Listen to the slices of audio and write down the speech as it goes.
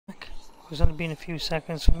It's only been a few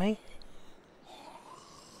seconds for me,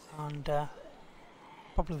 and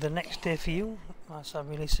probably the next day for you, as I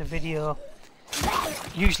release a video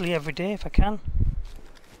usually every day if I can.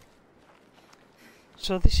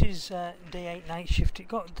 So this is day 8 night shift. It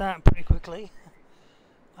got dark pretty quickly,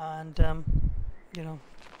 and you know,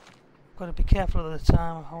 got to be careful of the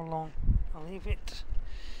time, how long I leave it.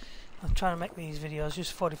 I'm trying to make these videos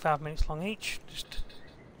just 45 minutes long each,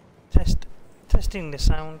 just testing the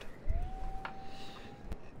sound,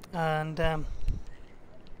 and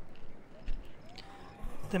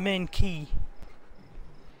the main key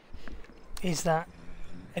is that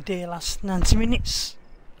a day lasts 90 minutes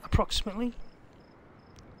approximately.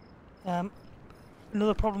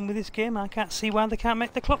 Another problem with this game, I can't see why they can't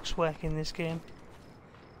make the clocks work in this game.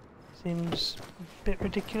 Seems a bit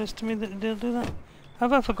ridiculous to me that they'll do that.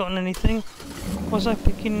 Have I forgotten anything? Was I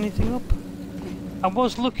picking anything up? I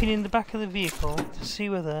was looking in the back of the vehicle to see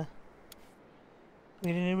whether we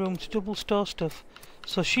had any room to double store stuff.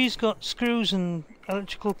 So she's got screws and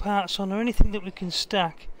electrical parts on, or anything that we can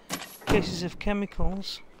stack. Cases of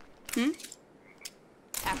chemicals.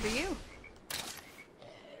 After you.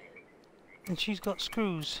 And she's got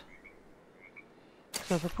screws.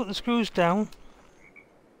 So if I put the screws down,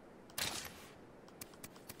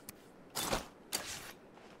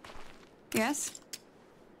 Yes?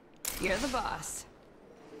 You're the boss.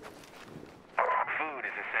 Food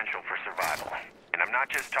is essential for survival. And I'm not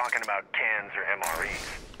just talking about cans or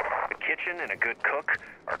MREs. The kitchen and a good cook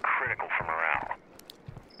are critical for morale.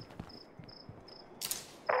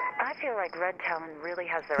 I feel like Red Town really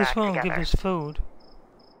has their this act won't together. give us food.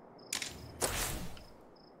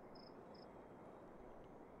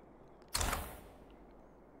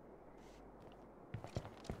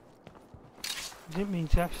 I didn't mean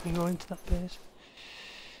to actually go into that base.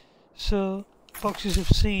 So, boxes of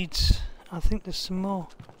seeds. I think there's some more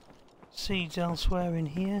seeds elsewhere in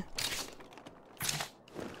here.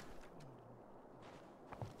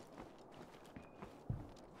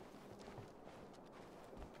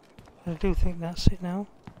 I do think that's it now.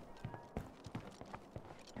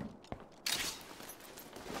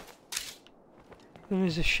 There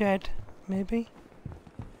is a shed, maybe.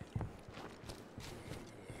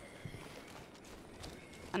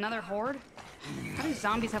 Another horde? How do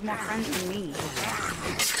zombies have more friends than me?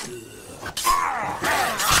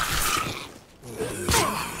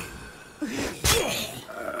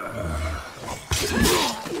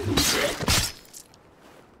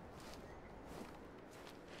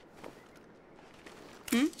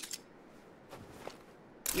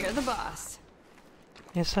 You're the boss.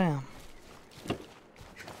 Yes, I am.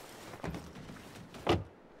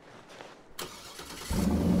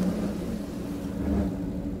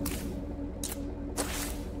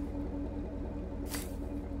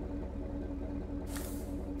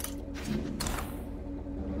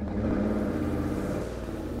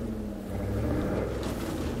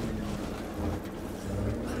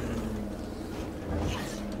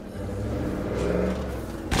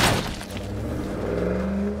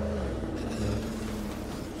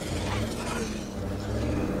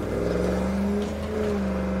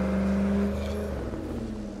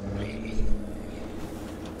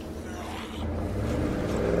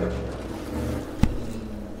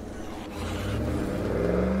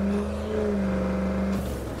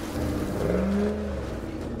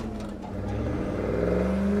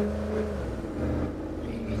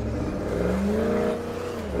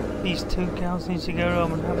 These two cows need to go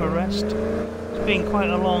home and have a rest. It's been quite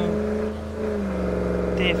a long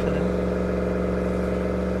day for them.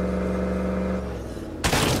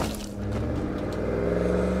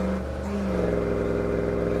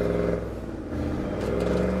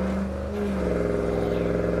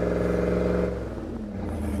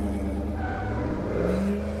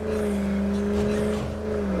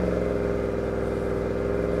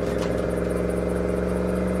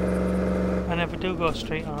 Do go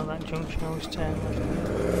straight on at that junction, I always turn left.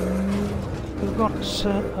 We've got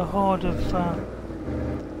a horde of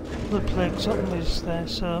blood plague zombies there,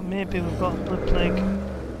 so maybe we've got blood plague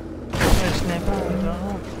place nearby, I don't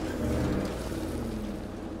know.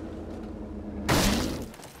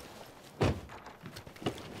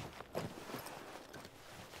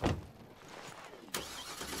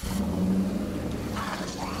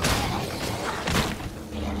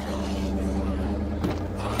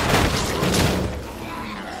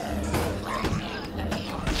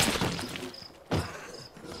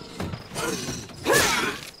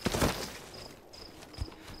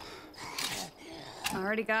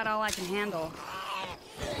 Already got all I can handle.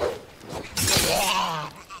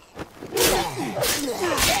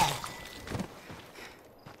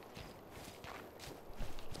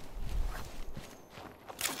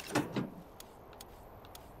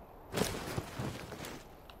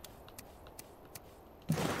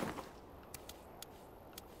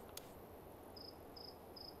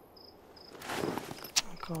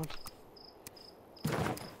 God.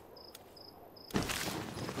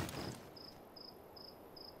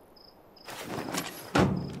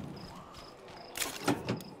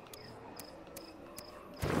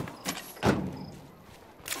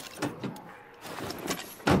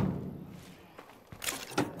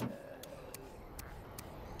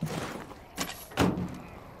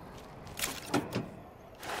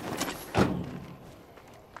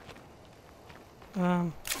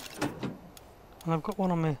 And I've got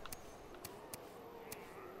one on my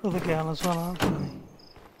other gal as well, haven't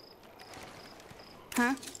I?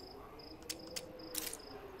 Huh?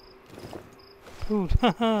 Food,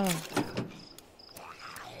 haha!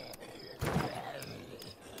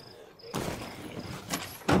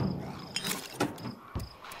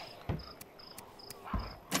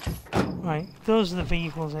 Right, those are the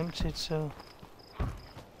vehicles emptied, so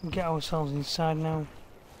we'll get ourselves inside now.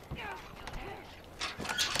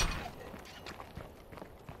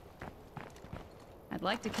 I'd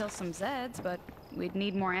like to kill some Zeds, but we'd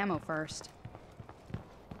need more ammo first.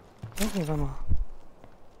 Plenty of ammo.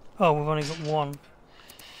 Oh, we've only got one.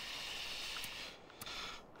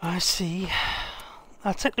 I see.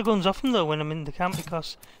 I take the guns off them though when I'm in the camp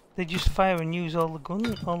because they just fire and use all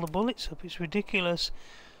the bullets up. It's ridiculous,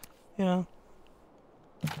 you know.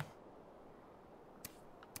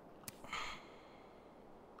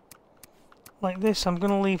 Like this, I'm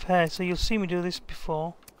gonna leave here, so you'll see me do this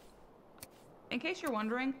before. In case you're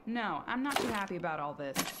wondering, no, I'm not too happy about all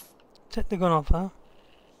this. Take the gun off, huh?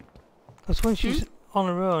 Because when she's on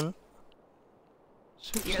her own,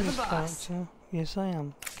 switch You're to the this boss. character. Yes, I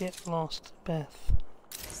am. Get lost, Beth.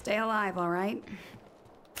 Stay alive, all right?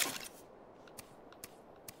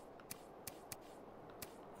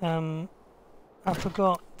 I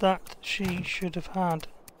forgot that she should have had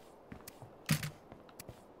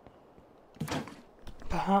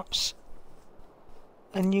perhaps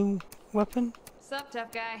a new weapon. Sup,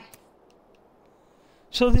 tough guy?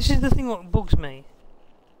 So this is the thing what bugs me.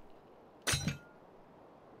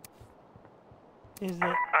 Is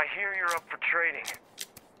that I hear you're up for trading.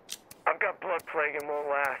 I've got blood plague and won't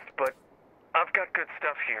last, but I've got good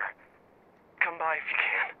stuff here. Come by if you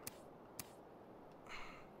can.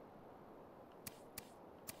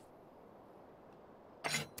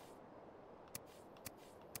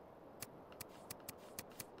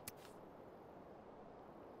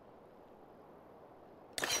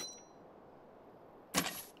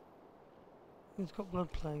 he's got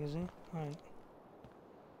blood plague, is he? Right.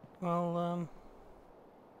 Well,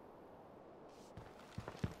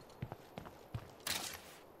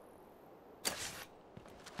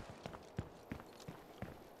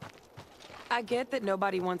 I get that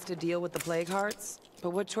nobody wants to deal with the plague hearts, but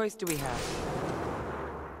what choice do we have?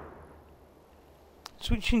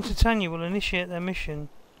 switching to Tanya will initiate their mission.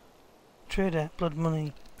 Trader, blood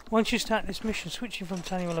money. Once you start this mission, switching from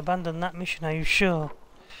Tanya will abandon that mission. Are you sure?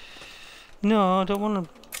 No, I don't want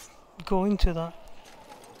to go into that.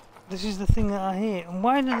 This is the thing that I hate. And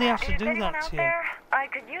why do they have to Is do anyone that out to you? there? I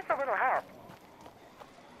could use a little help.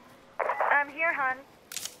 I'm here, hon.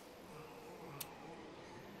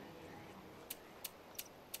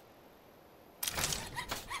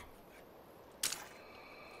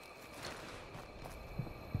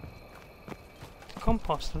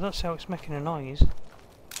 Composter, that's how it's making a noise.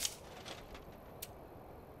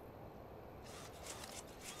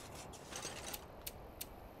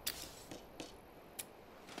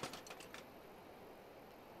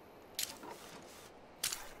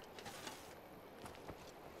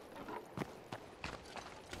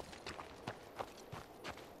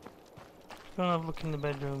 Go and have a look in the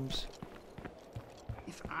bedrooms.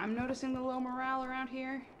 If I'm noticing the low morale around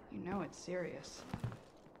here, you know it's serious.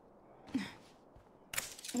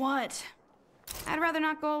 What? I'd rather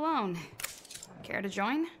not go alone. Care to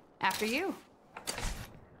join? After you.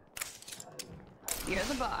 You're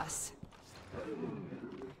the boss.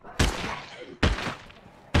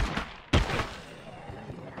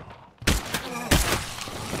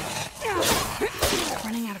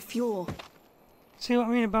 Running out of fuel. See what I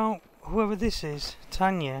mean about whoever this is?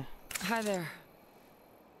 Tanya. Hi there.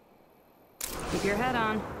 Keep your head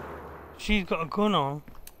on. She's got a gun on.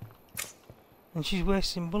 And she's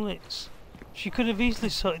wasting bullets. She could have easily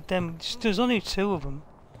sorted them. There's only two of them.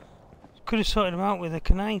 Could have sorted them out with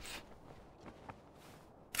a knife.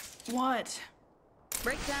 What?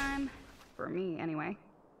 Break time. For me, anyway.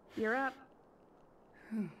 You're up.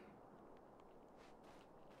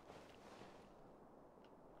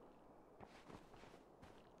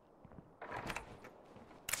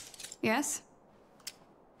 Yes?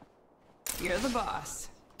 You're the boss.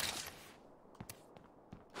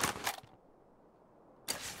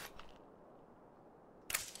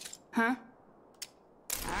 Huh?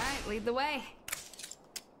 Alright, lead the way.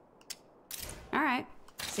 Alright,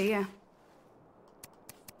 see ya.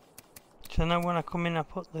 So now when I come in, I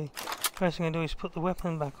put the first thing I do is put the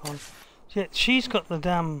weapon back on. Yeah, she's got the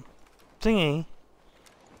damn thingy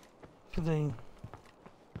for the.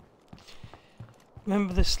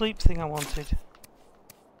 Remember the sleep thing I wanted?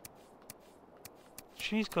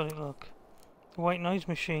 She's got it, look. The white noise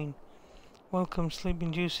machine. Welcome,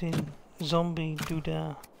 sleep-inducing zombie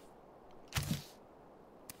doodah.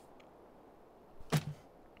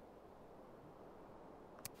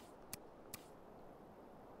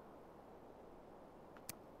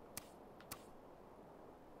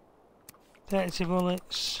 Thirty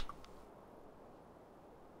bullets.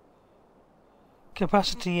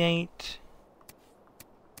 Capacity 8.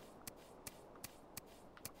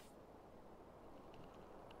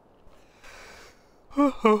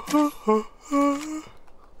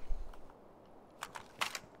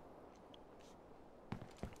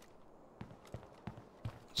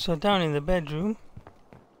 So down in the bedroom.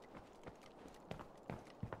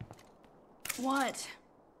 What?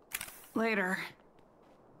 Later.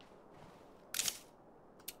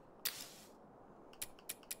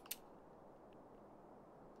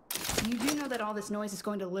 You do know that all this noise is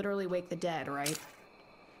going to literally wake the dead, right?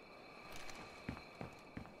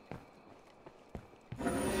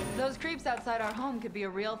 Those creeps outside our home could be a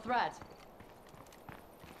real threat.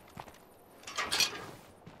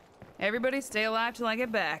 Everybody stay alive till I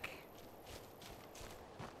get back.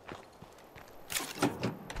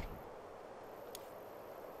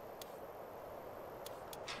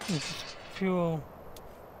 Fuel.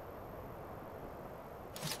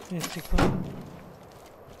 Basically.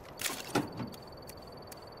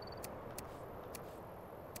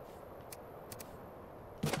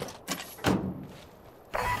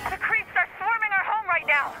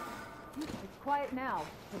 Quiet now,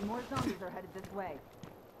 but more zombies are headed this way.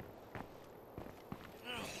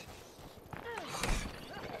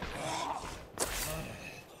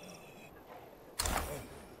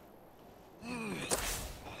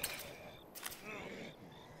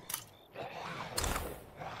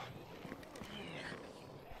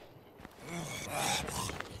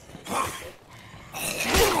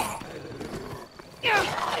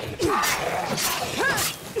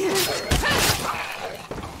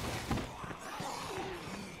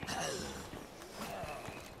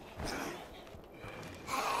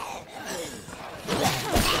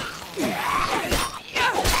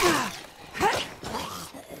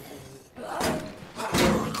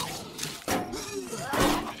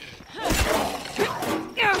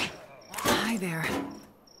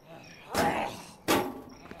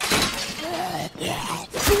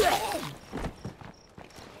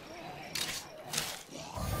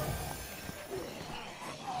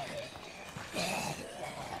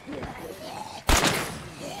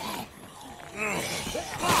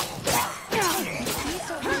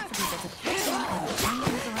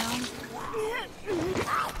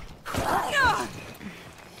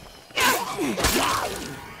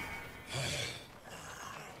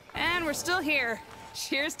 And we're still here.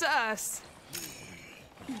 Cheers to us.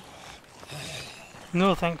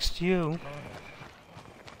 No thanks to you.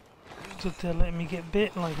 That they're letting me get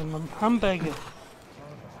bit like I'm a hamburger.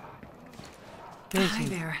 Hi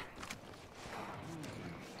there.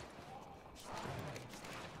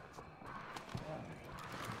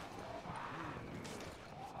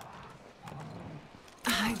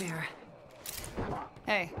 Hi there.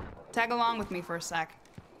 Hey, tag along with me for a sec.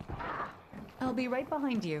 I'll be right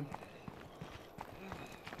behind you.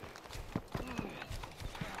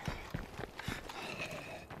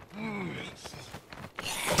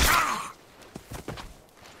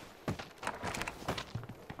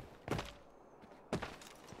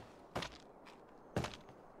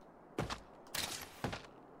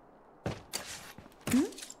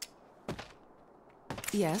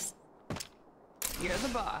 Yes? You're the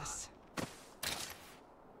boss.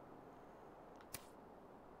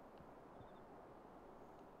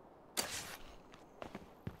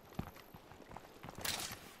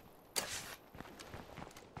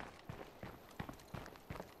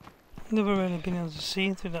 Never really been able to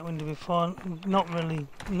see through that window before. Not really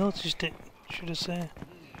noticed it, should I say.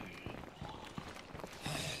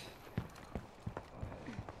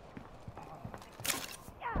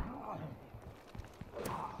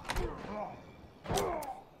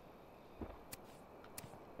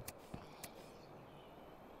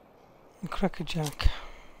 Crackerjack.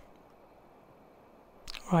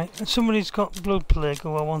 Right, and somebody's got blood plague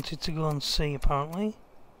who I wanted to go and see apparently.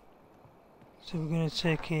 So we're going to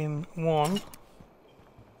take him one.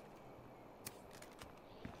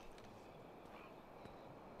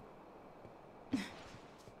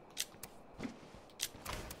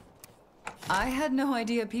 I had no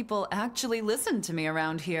idea people actually listened to me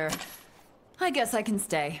around here. I guess I can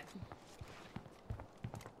stay.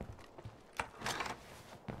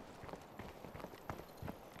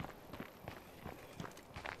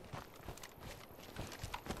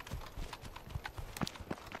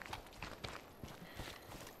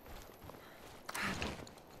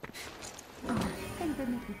 Thank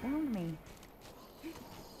goodness you found me.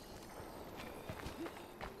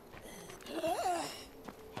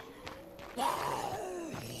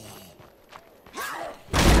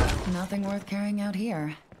 Nothing worth carrying out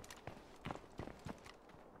here.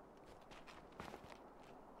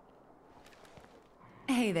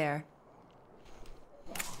 Hey there.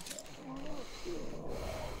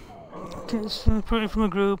 It's from a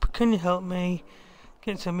group. Can you help me?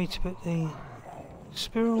 Get to meet up at the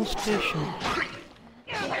Spiral Station.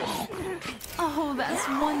 Oh, that's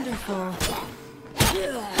wonderful.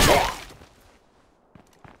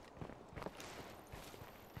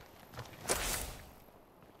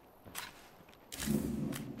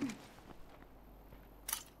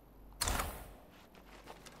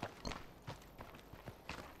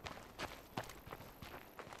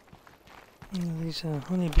 These are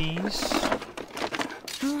honeybees.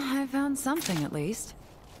 Oh, I found something at least.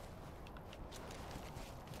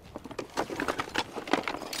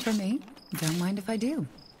 For me, don't mind if I do.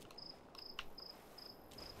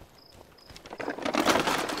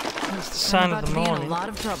 That's the sign of the morning. I'm about to be in a lot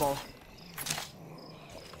of trouble.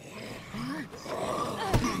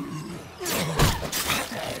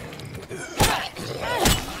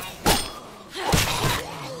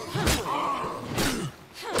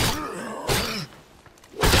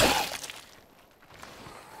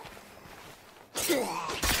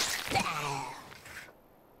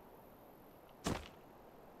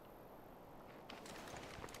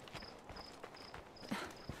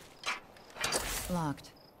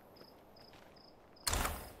 Locked.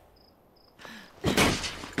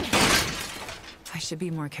 I should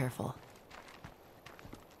be more careful.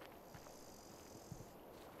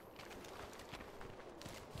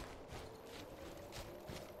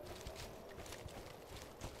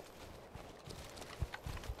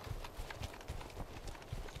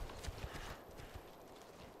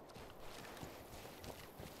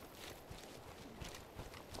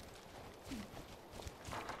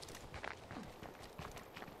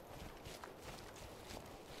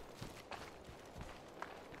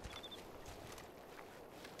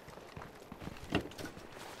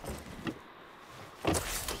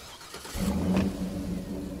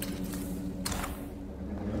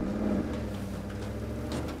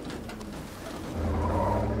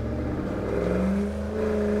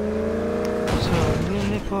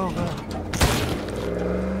 Over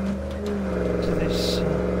to this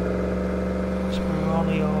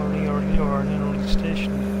Speroni or an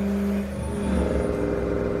station.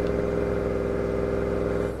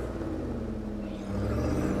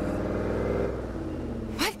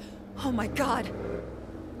 What? Oh my god!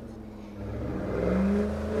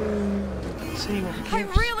 Let's see what I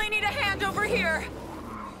really need a hand over here!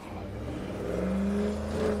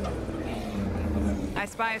 I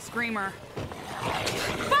spy a screamer.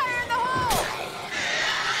 Fire in the hole!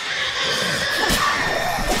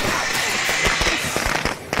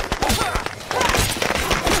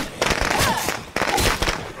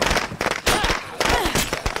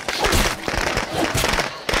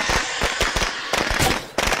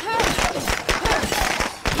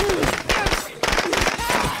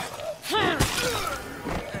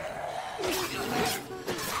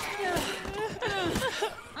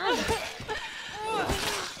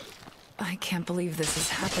 I can't believe this is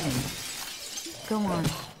happening. Go on,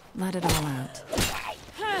 let it all out.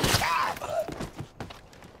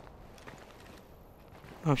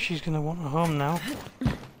 Oh, she's gonna want a home now.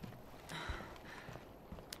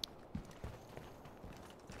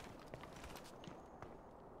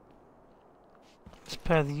 It's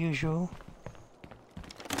per the usual.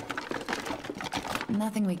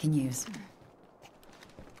 Nothing we can use.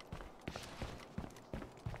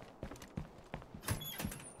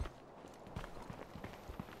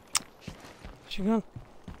 She gone?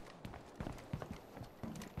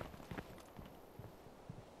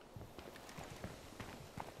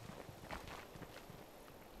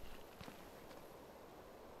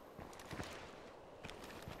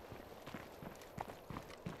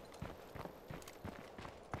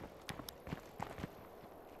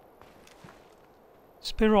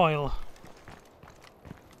 Spiroil.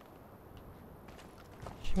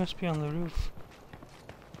 She must be on the roof.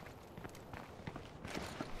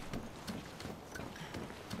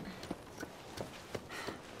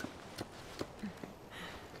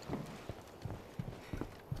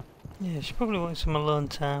 Yeah, she probably wants some alone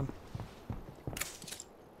time.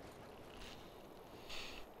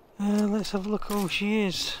 Let's have a look at who she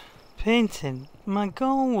is. Painting. My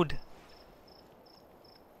God!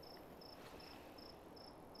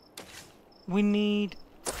 We need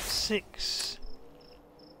 6.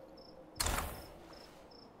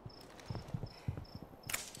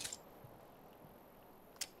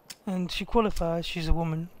 And she qualifies, she's a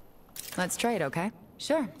woman. Let's trade, okay?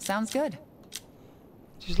 Sure, sounds good.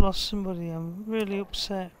 She's lost somebody, I'm really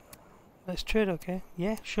upset. Let's trade, okay?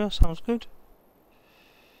 Yeah, sure, sounds good.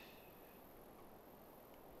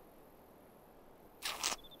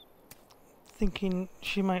 Thinking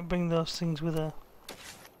she might bring those things with her.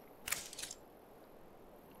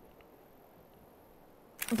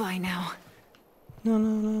 Bye now. No, no,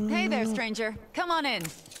 no, no. Hey there, no. stranger. Come on in.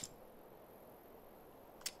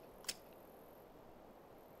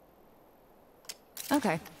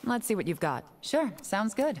 Okay, let's see what you've got. Sure,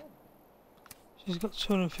 sounds good. She's got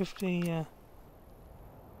 250,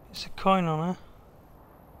 it's a coin on her.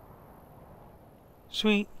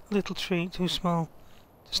 Sweet little treat, too small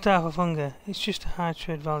to starve of hunger. It's just a high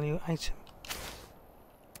trade value item.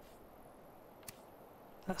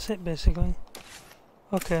 That's it basically.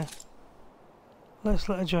 Okay. Let's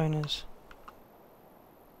let her join us.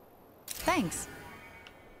 Thanks.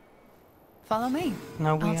 Follow me.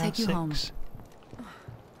 Now we I'll are take you 6. home.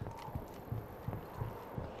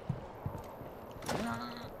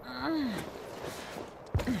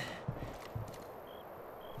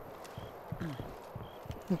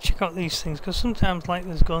 And check out these things, because sometimes like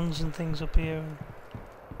there's guns and things up here.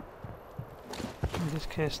 And in this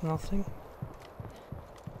case, nothing.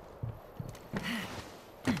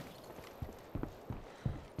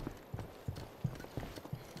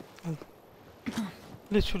 And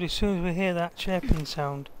literally, as soon as we hear that chirping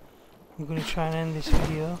sound, I'm going to try and end this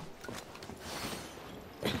video.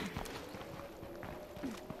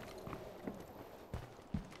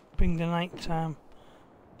 Bring the night time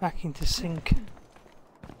back into sync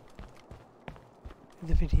with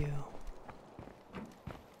the video.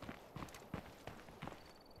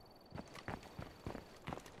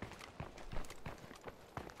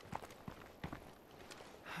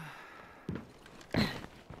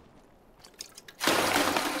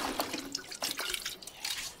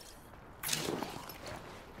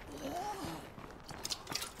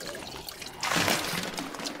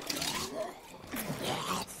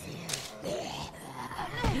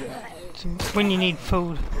 So when you need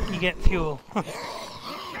food, you get fuel.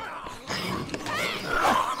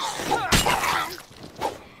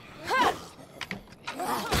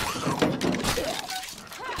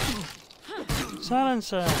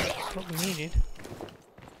 Silencer! That's what we needed.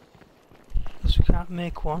 Because we can't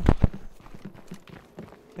make one.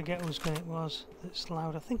 Forget whose gun it was that's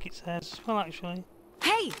loud. I think it's theirs as well, actually.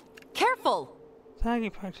 Hey! Careful!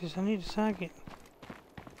 Target practice, I need a target.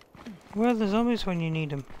 Where are the zombies when you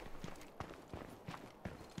need them?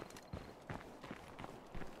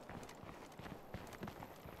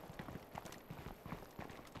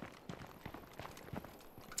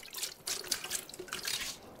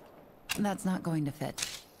 That's not going to fit.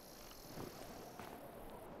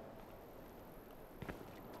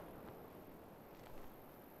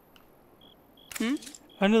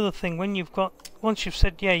 Another thing, when you've got, once you've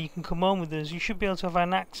said yeah, you can come home with us, you should be able to have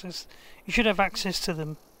an access. You should have access to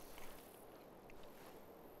them.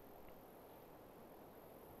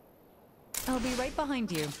 I'll be right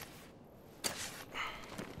behind you.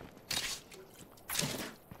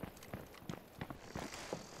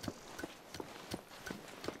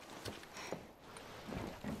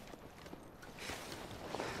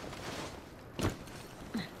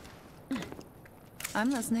 I'm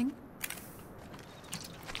listening.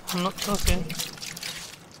 I'm not talking.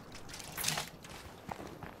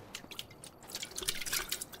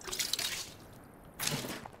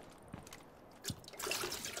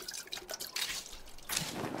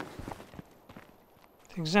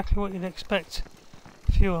 It's exactly what you'd expect.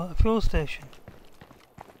 A fuel station.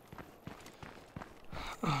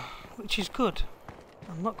 Which is good.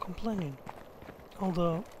 I'm not complaining.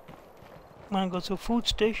 Although, when I go to a food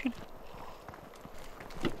station,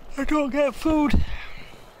 I don't get food.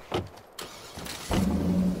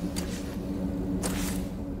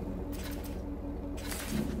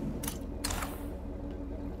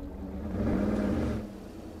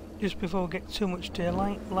 Just before we get too much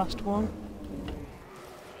daylight, last one.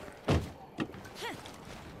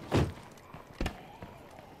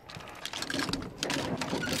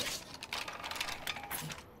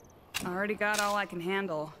 Already got all I can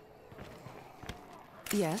handle.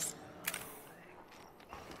 Yes.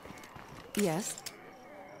 Yes.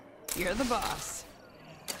 You're the boss.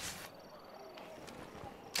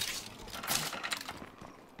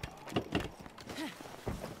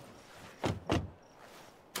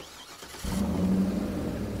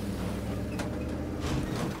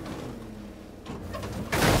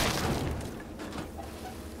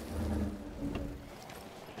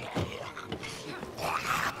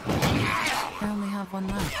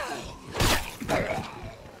 one left.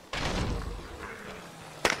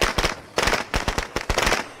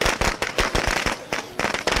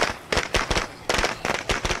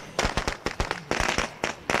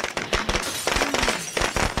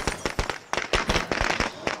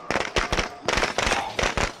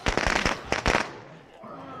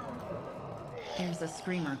 There's a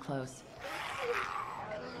screamer close.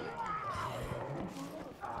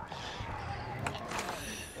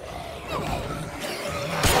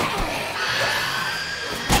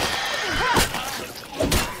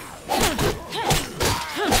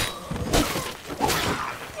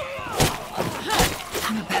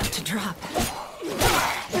 I'm about to drop.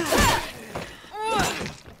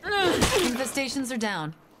 Infestations are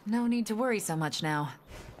down. No need to worry so much now.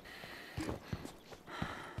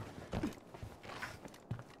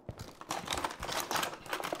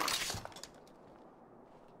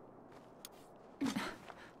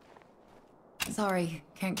 Sorry,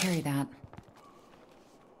 can't carry that.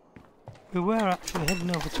 We were actually heading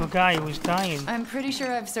over to a guy who was dying. I'm pretty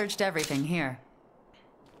sure I've searched everything here.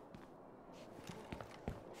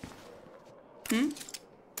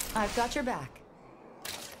 I've got your back.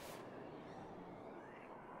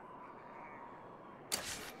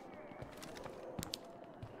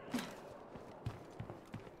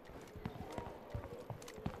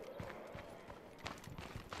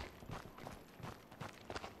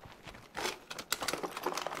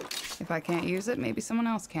 If I can't use it, maybe someone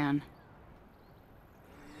else can.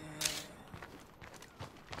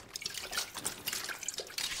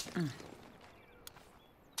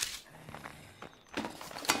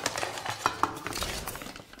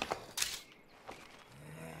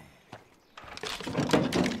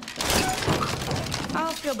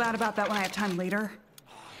 I'll feel bad about that when I have time later.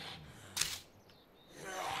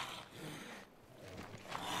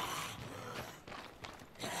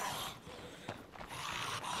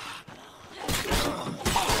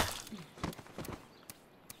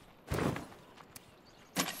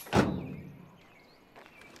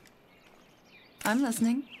 I'm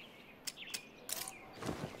listening.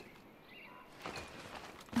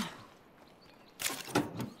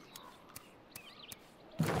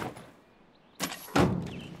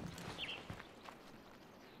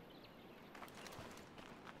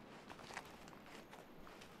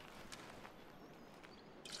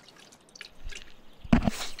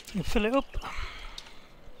 You fill it up.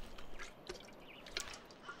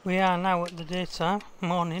 We are now at the daytime,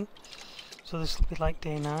 morning, so this will be like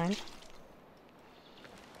day 9.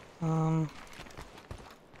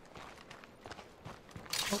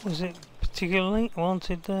 What was it particularly? I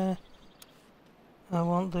wanted I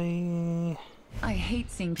want the... I hate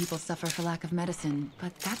seeing people suffer for lack of medicine,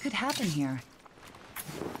 but that could happen here.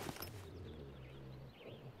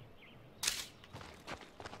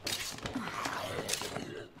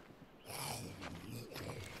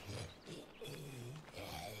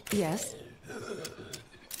 Yes?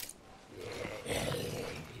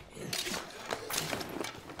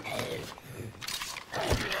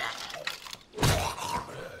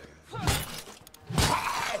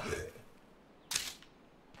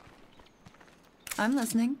 I'm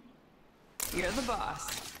listening. You're the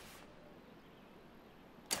boss.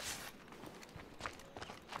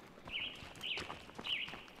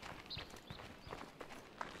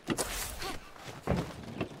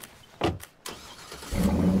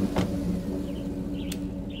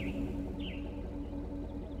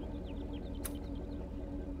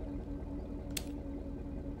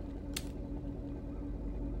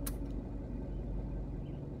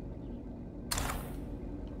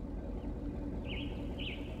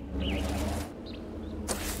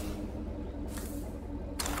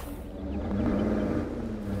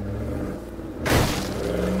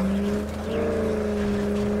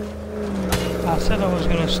 I said I was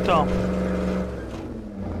going to stop.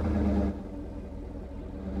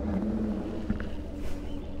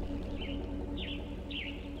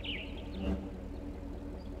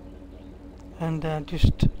 And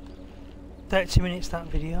just 30 minutes that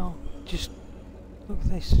video. Just look at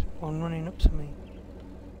this one running up to me.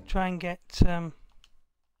 Try and get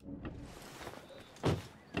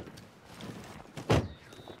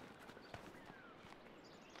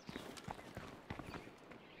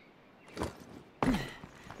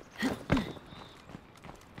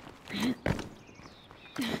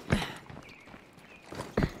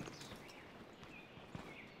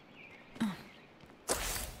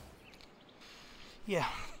yeah,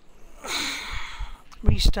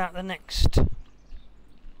 restart the next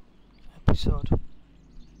episode.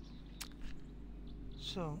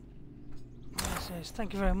 So, as I say,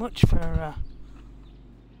 thank you very much for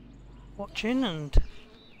watching, and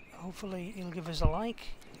hopefully you'll give us a like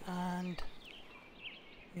and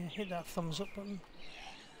yeah, hit that thumbs up button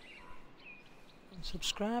and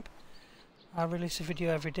subscribe. I release a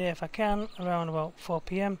video every day if I can, around about 4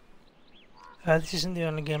 PM. This isn't the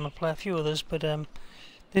only game I play, a few others, but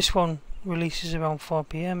this one releases around 4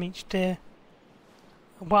 PM each day,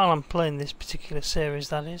 while I'm playing this particular series,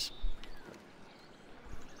 that is.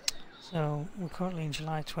 So we're currently in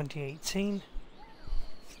July 2018.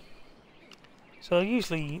 So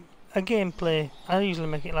usually a gameplay, I usually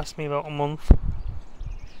make it last me about a month.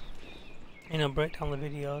 You know, break down the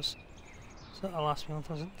videos. So that'll last me a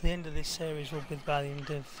month. The end of this series will be by the end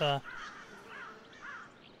of,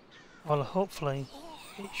 well, hopefully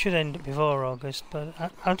it should end up before August, but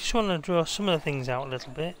I just want to draw some of the things out a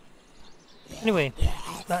little bit. Anyway,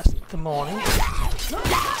 that's the morning.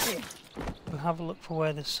 We'll have a look for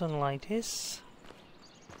where the sunlight is.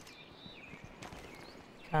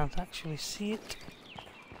 Can't actually see it.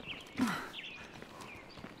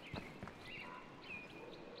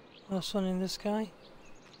 No sun in the sky.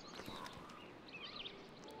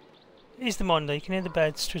 It is the Monday, you can hear the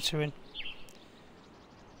birds twittering.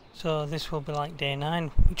 So this will be like day 9,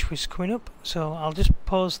 which was coming up. So I'll just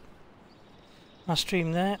pause my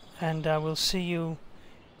stream there and I will see you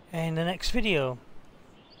in the next video.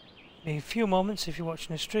 Be a few moments if you're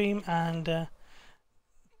watching a stream, and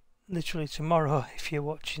literally tomorrow if you're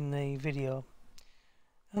watching the video.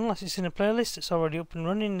 Unless it's in a playlist that's already up and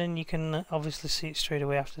running, then you can obviously see it straight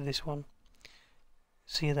away after this one.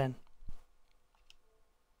 See you then.